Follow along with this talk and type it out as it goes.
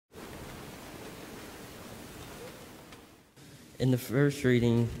And the first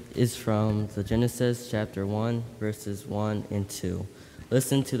reading is from the Genesis chapter 1, verses 1 and 2.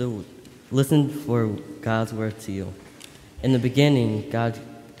 Listen for God's word to you. In the beginning, God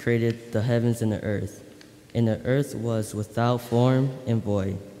created the heavens and the earth. And the earth was without form and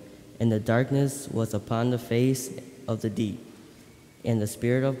void, and the darkness was upon the face of the deep, and the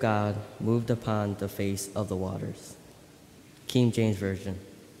Spirit of God moved upon the face of the waters. King James Version.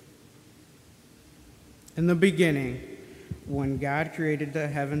 In the beginning, when God created the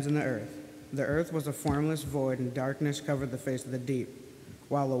heavens and the earth was a formless void, and darkness covered the face of the deep,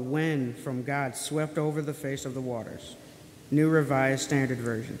 while a wind from God swept over the face of the waters. New Revised Standard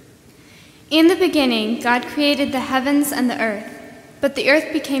Version. In the beginning, God created the heavens and the earth, but the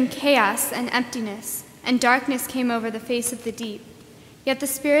earth became chaos and emptiness, and darkness came over the face of the deep. Yet the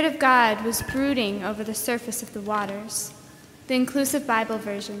Spirit of God was brooding over the surface of the waters. The Inclusive Bible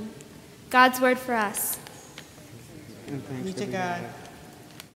Version. God's word for us. And thanks be to God.